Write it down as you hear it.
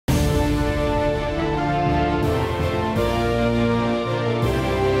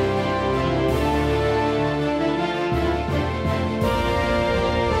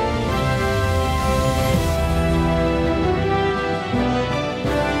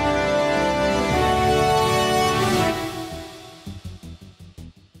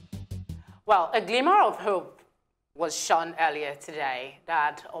Well, a glimmer of hope was shone earlier today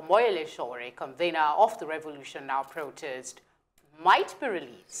that Omoyele Sowore, convener of the Revolution Now protest, might be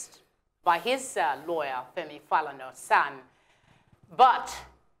released by his lawyer, Femi Falana, son. But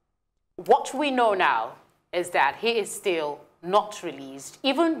what we know now is that he is still not released,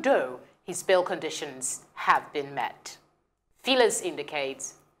 even though his bail conditions have been met. Feelers indicate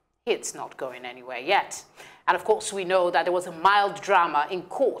it's not going anywhere yet. And of course, we know that there was a mild drama in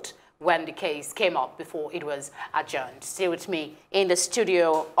court when the case came up before it was adjourned. Stay with me in the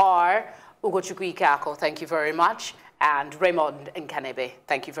studio are Ugochukwu Ikeakor, thank you very much, and Raymond Nkannabe,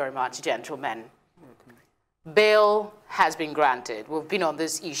 thank you very much, gentlemen. Bail has been granted. We've been on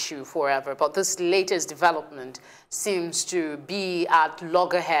this issue forever, but this latest development seems to be at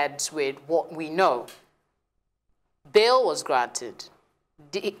loggerheads with what we know. Bail was granted.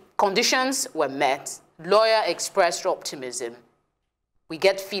 The conditions were met. Lawyer expressed optimism. We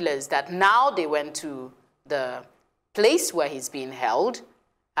get feelers that now they went to the place where he's being held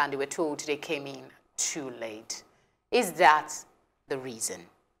and they were told they came in too late. Is that the reason?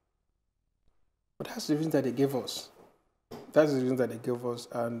 But that's the reason that they gave us. That's the reason that they gave us.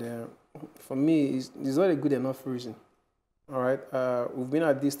 And for me, it's not a good enough reason. All right? We've been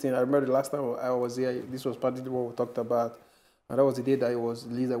at this thing. I remember the last time I was here, this was partly what we talked about. And that was the day that it was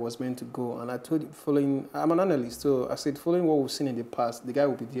released, I was meant to go. And I told you, I'm an analyst, so I said, following what we've seen in the past, the guy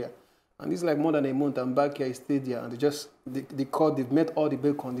will be there. And this is like more than a month. I'm back here, I stayed there, and they've met all the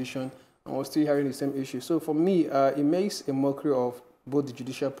bail conditions, and we're still hearing the same issue. So for me, it makes a mockery of both the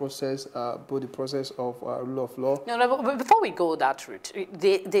judicial process, both the process of rule of law. No, but before we go that route,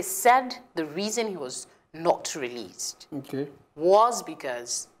 they said the reason he was not released was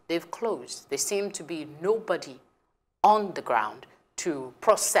because they've closed. There seemed to be nobody on the ground to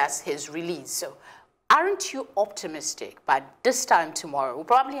process his release. So aren't you optimistic by this time tomorrow we'll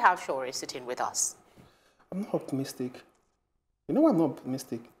probably have Sowore sitting with us? I'm not optimistic. You know why I'm not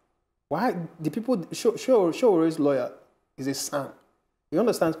optimistic? Why? The people, Showore's lawyer is a son. He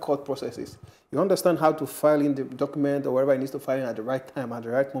understands court processes. You understand how to file in the document or wherever he needs to file in at the right time, at the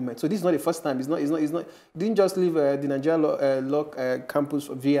right moment. So this is not the first time. He didn't just leave the Nigeria law campus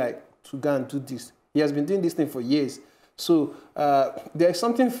for VI to go and do this. He has been doing this thing for years. So there is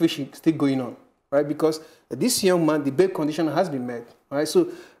something fishy still going on, right? Because this young man, the bail condition has been met, right? So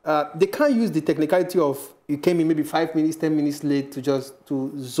they can't use the technicality of you came in maybe 5 minutes, 10 minutes late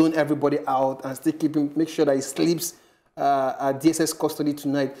to zone everybody out and still make sure that he sleeps at DSS custody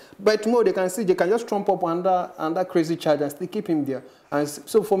tonight. But tomorrow they can just trump up under crazy charge and still keep him there. And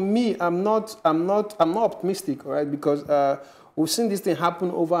so for me, I'm not optimistic, all right? Because we've seen this thing happen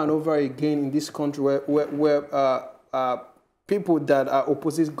over and over again in this country where people that are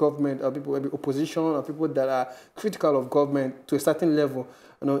opposite government, or people opposition, or people that are critical of government to a certain level,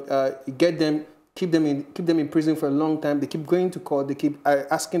 get them, keep them in prison for a long time. They keep going to court. They keep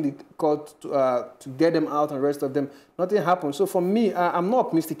asking the court to get them out and the rest of them. Nothing happens. So for me, I'm not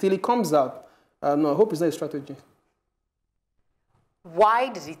optimistic till it comes out. No, I hope it's not a strategy. Why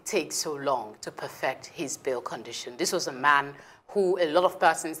did it take so long to perfect his bail condition? This was a man who a lot of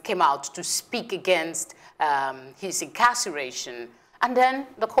persons came out to speak against his incarceration, and then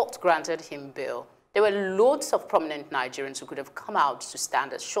the court granted him bail. There were loads of prominent Nigerians who could have come out to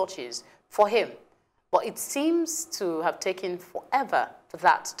stand as shorties for him. But it seems to have taken forever for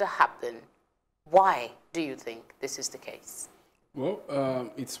that to happen. Why do you think this is the case? Well,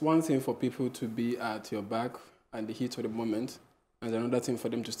 it's one thing for people to be at your back and the heat of the moment, and another thing for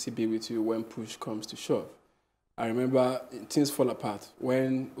them to still be with you when push comes to shove. I remember things fall apart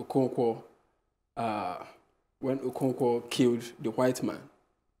when Okonkwo killed the white man.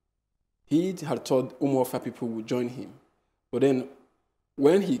 He had thought Umuofia people would join him. But then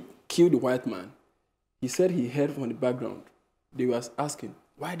when he killed the white man, he said he heard from the background. They were asking,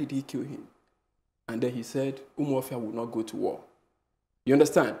 why did he kill him? And then he said, Umuofia would not go to war. You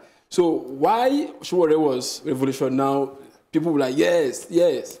understand? So why Sowore was revolution now, people were like, yes,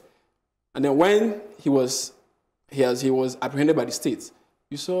 yes. And then when he was apprehended by the state,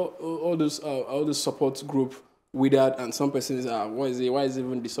 you saw all those support group withered, and some persons are, why is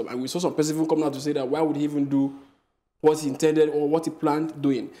even this? And we saw some persons even coming out to say that why would he even do what he intended or what he planned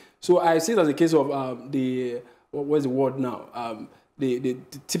doing? So I see it as a case of what is the word now? The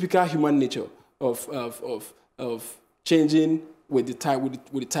typical human nature of changing with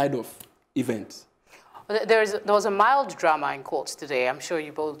the tide of events. There was a mild drama in court today. I'm sure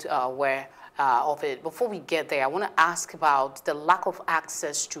you both are aware of it. Before we get there, I want to ask about the lack of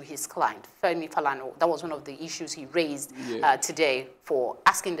access to his client, Femi Falana. That was one of the issues he raised today for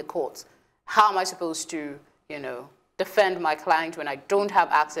asking the courts, how am I supposed to, defend my client when I don't have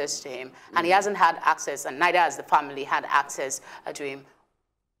access to him, and he hasn't had access, and neither has the family had access to him.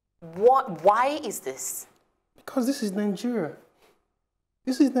 Why is this? Because this is Nigeria.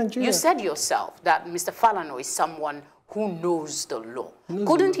 This is Nigeria. You said yourself that Mr. Falana is someone who knows the law.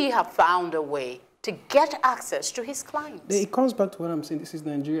 Couldn't he have found a way to get access to his clients? It comes back to what I'm saying. This is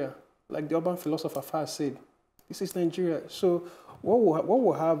Nigeria. Like the urban philosopher first said, this is Nigeria. So what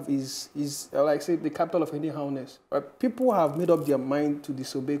we'll have is like say, the capital of any harness. Right? People have made up their mind to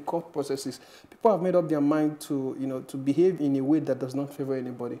disobey court processes. People have made up their mind to, to behave in a way that does not favor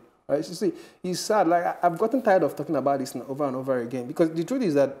anybody. Right? So see, it's sad. Like I've gotten tired of talking about this over and over again, because the truth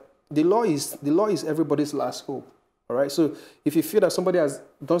is that the law is everybody's last hope. All right. So if you feel that somebody has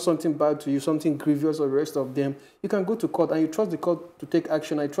done something bad to you, something grievous, or the rest of them, you can go to court and you trust the court to take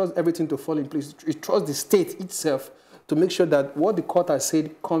action. I trust everything to fall in place. You trust the state itself to make sure that what the court has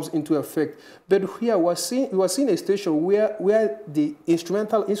said comes into effect. But here we are seeing a situation where the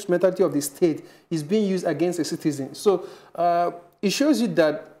instrumentality of the state is being used against a citizen. So it shows you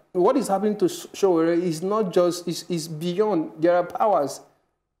that what is happening to Sowore is not just is beyond. There are powers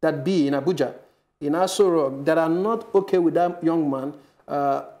that be in Abuja, in Asoro, that are not okay with that young man,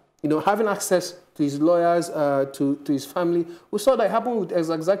 having access to his lawyers, to his family. We saw that happen with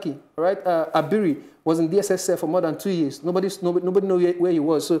Ezewuike, right? Abiri was in DSS for more than 2 years. Nobody knew where he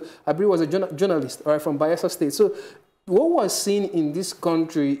was. So Abiri was a journalist, right, from Bayelsa State. So what we're seeing in this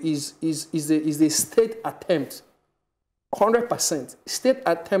country is a state attempt, 100% state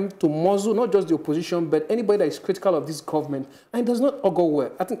attempt to muzzle not just the opposition, but anybody that is critical of this government, and it does not augur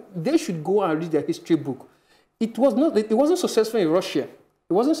well. I think they should go and read their history book. It wasn't successful in Russia.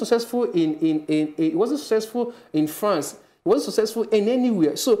 It wasn't successful it wasn't successful in France. It wasn't successful in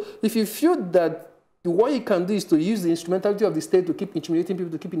anywhere. So if you feel that what you can do is to use the instrumentality of the state to keep intimidating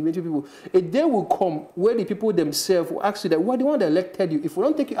people, a day will come where the people themselves will ask you that, why do you want that elected you? If we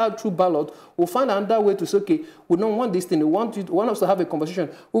don't take you out through ballot, we'll find another way to say, okay, we don't want this thing. We want us to have a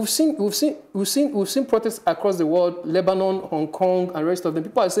conversation. We've seen protests across the world, Lebanon, Hong Kong, and the rest of them.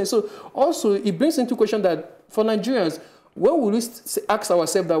 People are saying, so also it brings into question that for Nigerians, when will we ask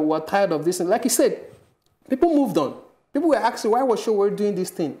ourselves that we are tired of this? And like you said, people moved on. People were asking, why was Sowore doing this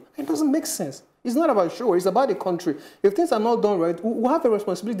thing? It doesn't make sense. It's not about Sowore, it's about the country. If things are not done right, we have a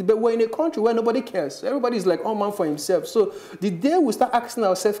responsibility, but we're in a country where nobody cares. Everybody is like, oh man for himself. So the day we start asking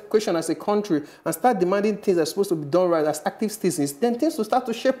ourselves questions as a country and start demanding things that are supposed to be done right as active citizens, then things will start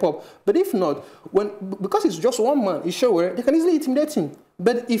to shape up. But if not, because it's just one man, it's Sowore, they can easily intimidate him.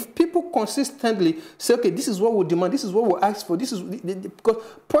 But if people consistently say, okay, this is what we demand, this is what we ask for, this is because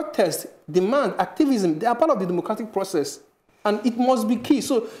protest, demand, activism, they are part of the democratic process. And it must be key.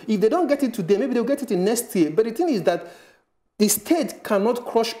 So if they don't get it today, maybe they'll get it in next year. But the thing is that the state cannot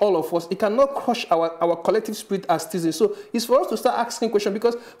crush all of us. It cannot crush our collective spirit as citizens. So it's for us to start asking questions,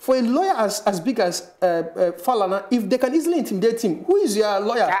 because for a lawyer as big as Falana, if they can easily intimidate him, who is your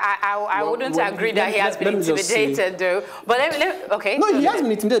lawyer? I wouldn't agree that he has been intimidated, though. But okay. No, he has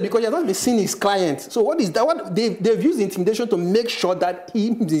been intimidated because he has not been seeing his client. So what is that? What they've used intimidation to make sure that he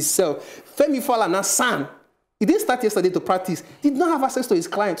himself, Femi Falana, son, he didn't start yesterday to practice. He did not have access to his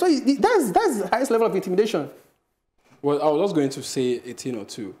client. So that's the highest level of intimidation. Well, I was just going to say a thing or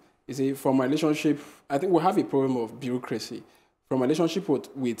two. You see, from my relationship, I think we have a problem of bureaucracy. From my relationship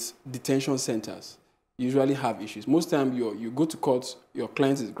with detention centers, you usually have issues. Most time you go to court, your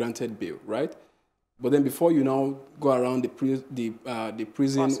client is granted bail, right? But then before you now go around the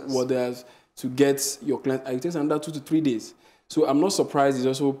prison warders to get your client, it takes another 2 to 3 days. So I'm not surprised it's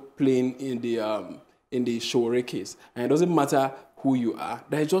also playing in the Sowore case. And it doesn't matter who you are.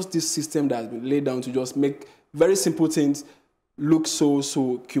 There's just this system that has been laid down to just make very simple things look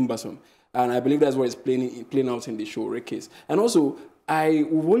so cumbersome. And I believe that's what is playing out in the Sowore case. And also,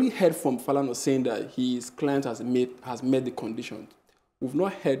 we've only heard from Falana saying that his client has met the conditions. We've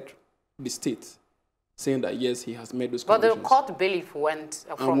not heard the state saying that, yes, he has met those conditions. But the court belief went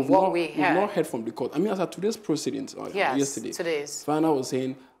from what we heard. We've not heard from the court. I mean, as of today's proceedings, yesterday, Falana was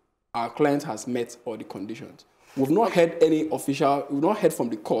saying, our client has met all the conditions. We've not heard any official, we've not heard from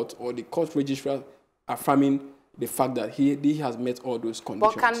the court or the court registrar affirming the fact that he has met all those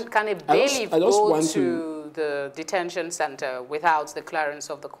conditions. But can a bailiff go to the detention center without the clearance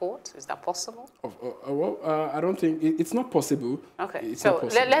of the court? Is that possible? I don't think, it's not possible. Okay, it's so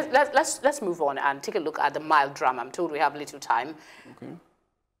let's move on and take a look at the mild drama. I'm told we have little time. Okay.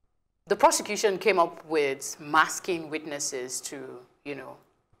 The prosecution came up with masking witnesses to,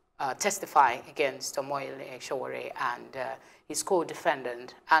 testify against Omoyele Sowore and his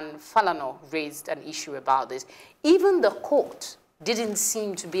co-defendant, and Falana raised an issue about this. Even the court didn't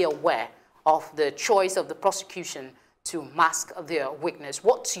seem to be aware of the choice of the prosecution to mask their weakness.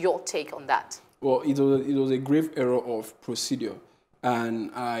 What's your take on that? Well, it was a grave error of procedure.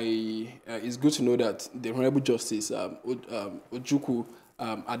 And it's good to know that the Honorable Justice Ugochukwu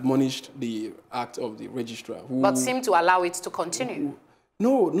admonished the act of the registrar. But seemed to allow it to continue.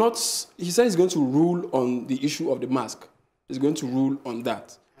 No, not. He said he's going to rule on the issue of the mask. He's going to rule on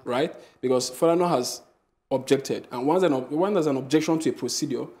that, right? Because Falana has objected. And when there's an objection to a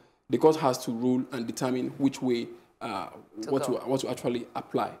procedure, the court has to rule and determine which way, what to actually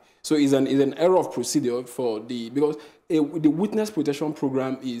apply. So it's an error of procedure because the witness protection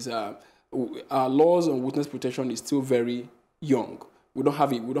program is, our laws on witness protection is still very young. We don't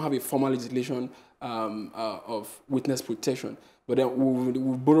have a formal legislation of witness protection, but then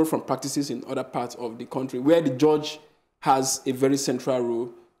we borrow from practices in other parts of the country where the judge has a very central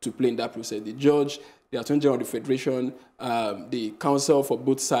role to play in that process. The judge, the Attorney General of the Federation, the counsel for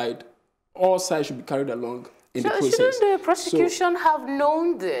both sides, all sides should be carried along in the process. Shouldn't the prosecution have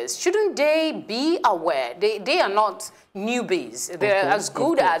known this? Shouldn't they be aware? They are not newbies. They're as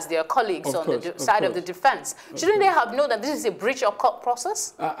good as their colleagues on the side of the defense. Shouldn't they have known that this is a breach of court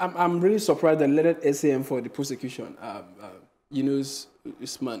process? I'm really surprised that leaded SAN for the prosecution, Yunus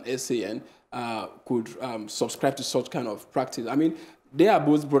Usman, SAN, could subscribe to such kind of practice. I mean, they are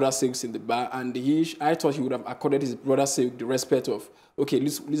both brother sakes in the bar, and I thought he would have accorded his brother sake the respect of, okay,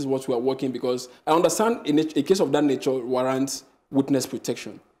 this is what we are working, because I understand in a case of that nature warrants witness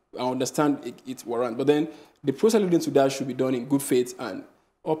protection. I understand it warrants, but then the process leading to that should be done in good faith, and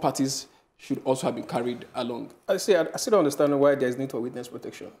all parties should also have been carried along. I still don't understand why there is need for witness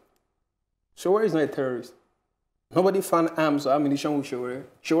protection. Sowore is not a terrorist. Nobody found arms or ammunition with Sowore.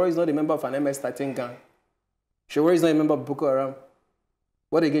 Sowore is not a member of an MS-13 gang. Sowore is not a member of Boko Haram.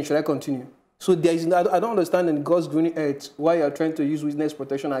 What again, should I continue? So there is, I don't understand in God's green earth why you are trying to use witness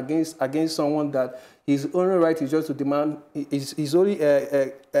protection against someone that his only right is just to demand, his only,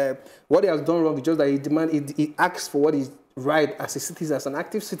 what he has done wrong is just that he asks for what is right as a citizen, as an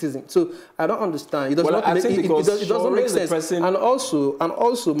active citizen. So I don't understand. It doesn't make sense. And also,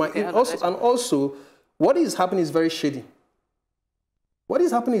 what is happening is very shady. What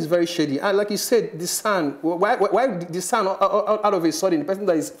is happening is very shady. And like you said, the son, why the son out of a sudden, the person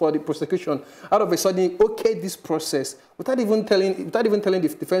that is for the prosecution, out of a sudden, okay, this process, without even telling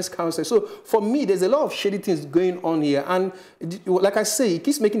the defense counsel. So for me, there's a lot of shady things going on here. And like I say, he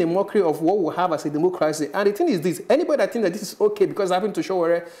keeps making a mockery of what we have as a democracy. And the thing is this, anybody that thinks that this is okay because it happened to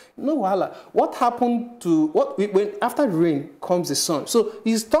Sowore, no wahala. What happened to, when after rain comes the sun? So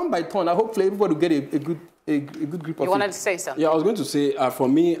it's turn by turn. I hope everybody will get a good grip of it. You wanted to say something? Yeah, I was going to say, for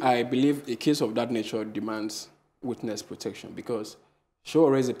me, I believe a case of that nature demands witness protection, because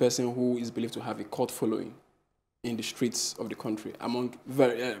Sowore is a person who is believed to have a cult following in the streets of the country, among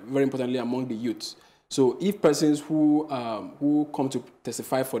very importantly among the youth. So if persons who come to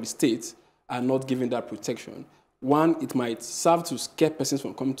testify for the state are not given that protection, one, it might serve to scare persons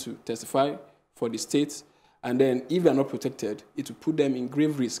from coming to testify for the state, and then if they are not protected, it will put them in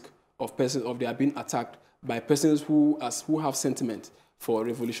grave risk of their being attacked by persons who have sentiment for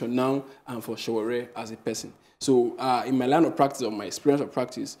revolution now and for Sowore as a person. So in my line of practice, or my experience of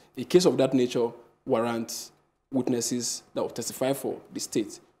practice, a case of that nature warrants witnesses that will testify for the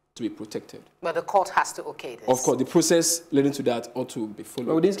state to be protected. But the court has to okay this. Of course, the process leading to that ought to be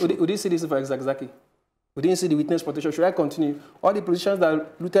followed. We didn't see this for exactly. We didn't see the witness protection. Should I continue? All the politicians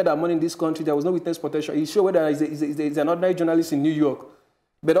that looted our money in this country, there was no witness protection. It's sure whether he's an ordinary journalist in New York.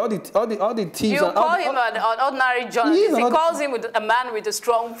 But all the thieves... You call him an ordinary journalist. He calls him a man with a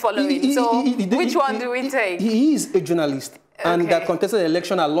strong following. So which one do we take? He is a journalist. And that contested the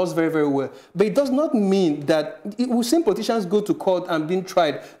election and lost very, very well. But it does not mean that we've seen politicians go to court and being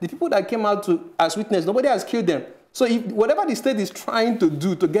tried. The people that came out as witness, nobody has killed them. So whatever the state is trying to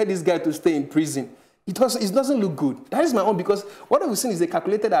do to get this guy to stay in prison, it doesn't look good. That is my own, because what we've seen is a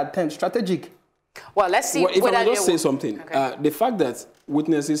calculated attempt, strategic. Well, let's see. Well, if I may just say something, the fact that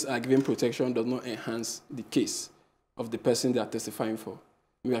witnesses are given protection does not enhance the case of the person they are testifying for.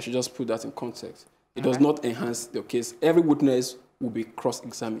 Maybe I should just put that in context. It does not enhance the case. Every witness will be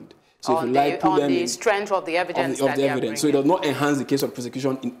cross-examined. So if you like, put them on the strength of the evidence. So it does not enhance the case of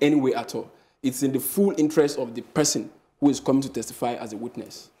prosecution in any way at all. It's in the full interest of the person who is coming to testify as a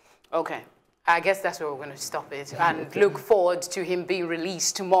witness. Okay. I guess that's where we're going to stop it and look forward to him being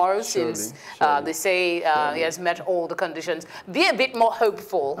released tomorrow, since they say he has met all the conditions. Be a bit more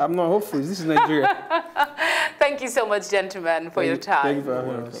hopeful. I'm not hopeful. This is Nigeria. Thank you so much, gentlemen, for your time. Thank you for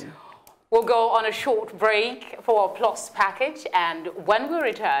having us. We'll go on a short break for our Plus package, and when we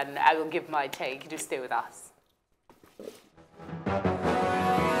return, I will give my take. To stay with us.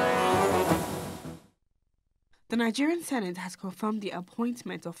 The Nigerian Senate has confirmed the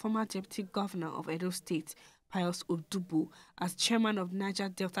appointment of former Deputy Governor of Edo State, Pius Odubu, as chairman of Niger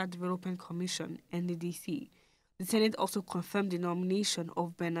Delta Development Commission, NDDC. The Senate also confirmed the nomination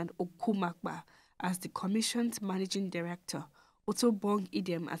of Bernard Okumakba as the commission's managing director, Otto Bong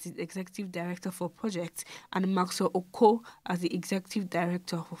Idem as its executive director for projects, and Maxwell Oko as the executive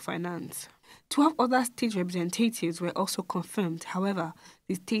director for finance. 12 other state representatives were also confirmed. However,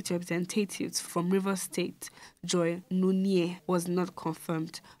 the state representatives from Rivers State, Joy Nunie, was not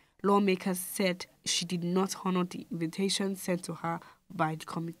confirmed. Lawmakers said she did not honor the invitation sent to her by the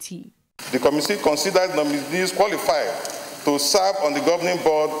committee. The committee considered nominees qualified to serve on the governing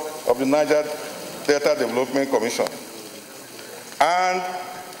board of the Niger Delta Development Commission and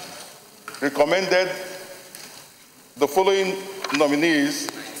recommended the following nominees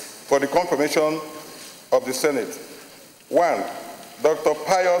for the confirmation of the Senate. 1. Dr.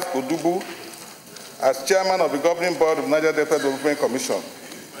 Pius Odubu as chairman of the governing board of Niger Delta Development Commission.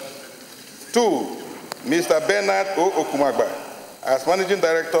 2. Mr. Bernard O. Okumagba as managing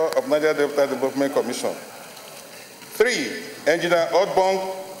director of Niger Delta Development Commission. 3. Engineer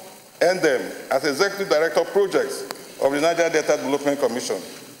Odbong Endem as executive director of projects of the Niger Delta Development Commission.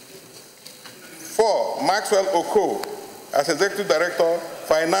 4. Maxwell Oko as executive director,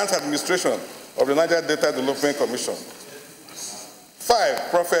 finance administration of the Niger Delta Development Commission. 5.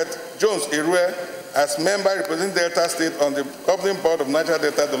 Prophet Jones Erue as member representing Delta State on the governing board of Niger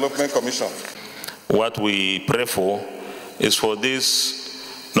Delta Development Commission. What we pray for is for these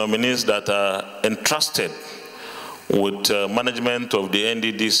nominees that are entrusted with management of the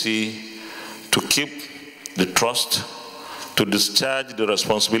NDDC to keep the trust, to discharge the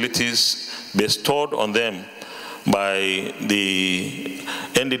responsibilities bestowed on them by the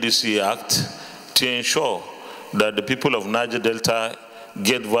NDDC Act to ensure that the people of Niger Delta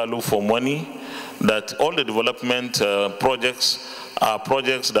get value for money, that all the development projects are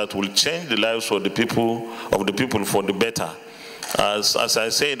projects that will change the lives of the people for the better. As I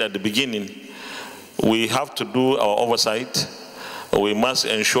said at the beginning, we have to do our oversight. We must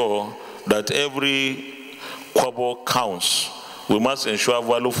ensure that every quabo counts. We must ensure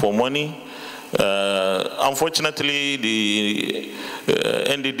value for money. Unfortunately, the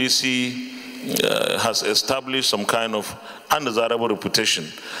NDDC has established some kind of undesirable reputation,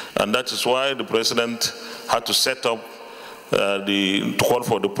 and that is why the president had to set up to call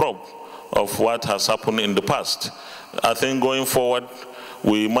for the probe of what has happened in the past. I think going forward,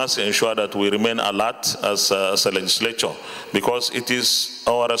 we must ensure that we remain alert as a legislature, because it is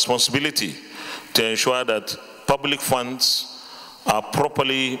our responsibility to ensure that public funds are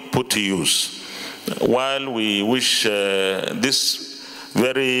properly put to use. While we wish this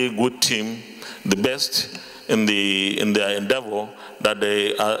very good team the best in their endeavor, that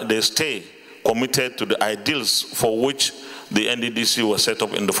they stay committed to the ideals for which the NDDC was set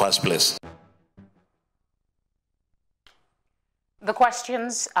up in the first place. The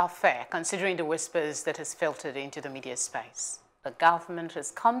questions are fair, considering the whispers that has filtered into the media space. The government has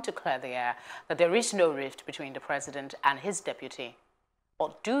come to clear the air that there is no rift between the president and his deputy.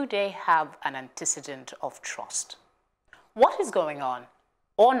 Or do they have an antecedent of trust? What is going on,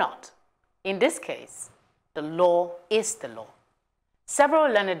 or not? In this case, the law is the law.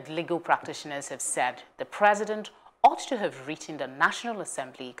 Several learned legal practitioners have said the president ought to have written the National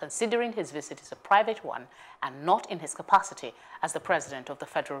Assembly, considering his visit is a private one and not in his capacity as the President of the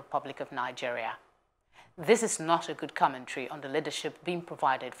Federal Republic of Nigeria. This is not a good commentary on the leadership being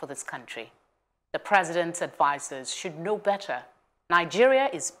provided for this country. The President's advisors should know better. Nigeria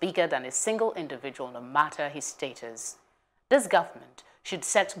is bigger than a single individual, no matter his status. This government should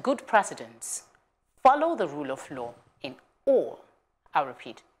set good precedents, follow the rule of law in all, I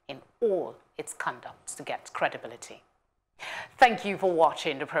repeat, in all its conducts to get credibility. Thank you for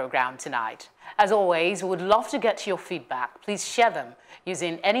watching the program tonight. As always, we would love to get your feedback. Please share them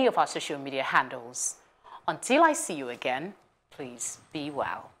using any of our social media handles. Until I see you again, please be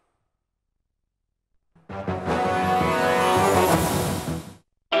well.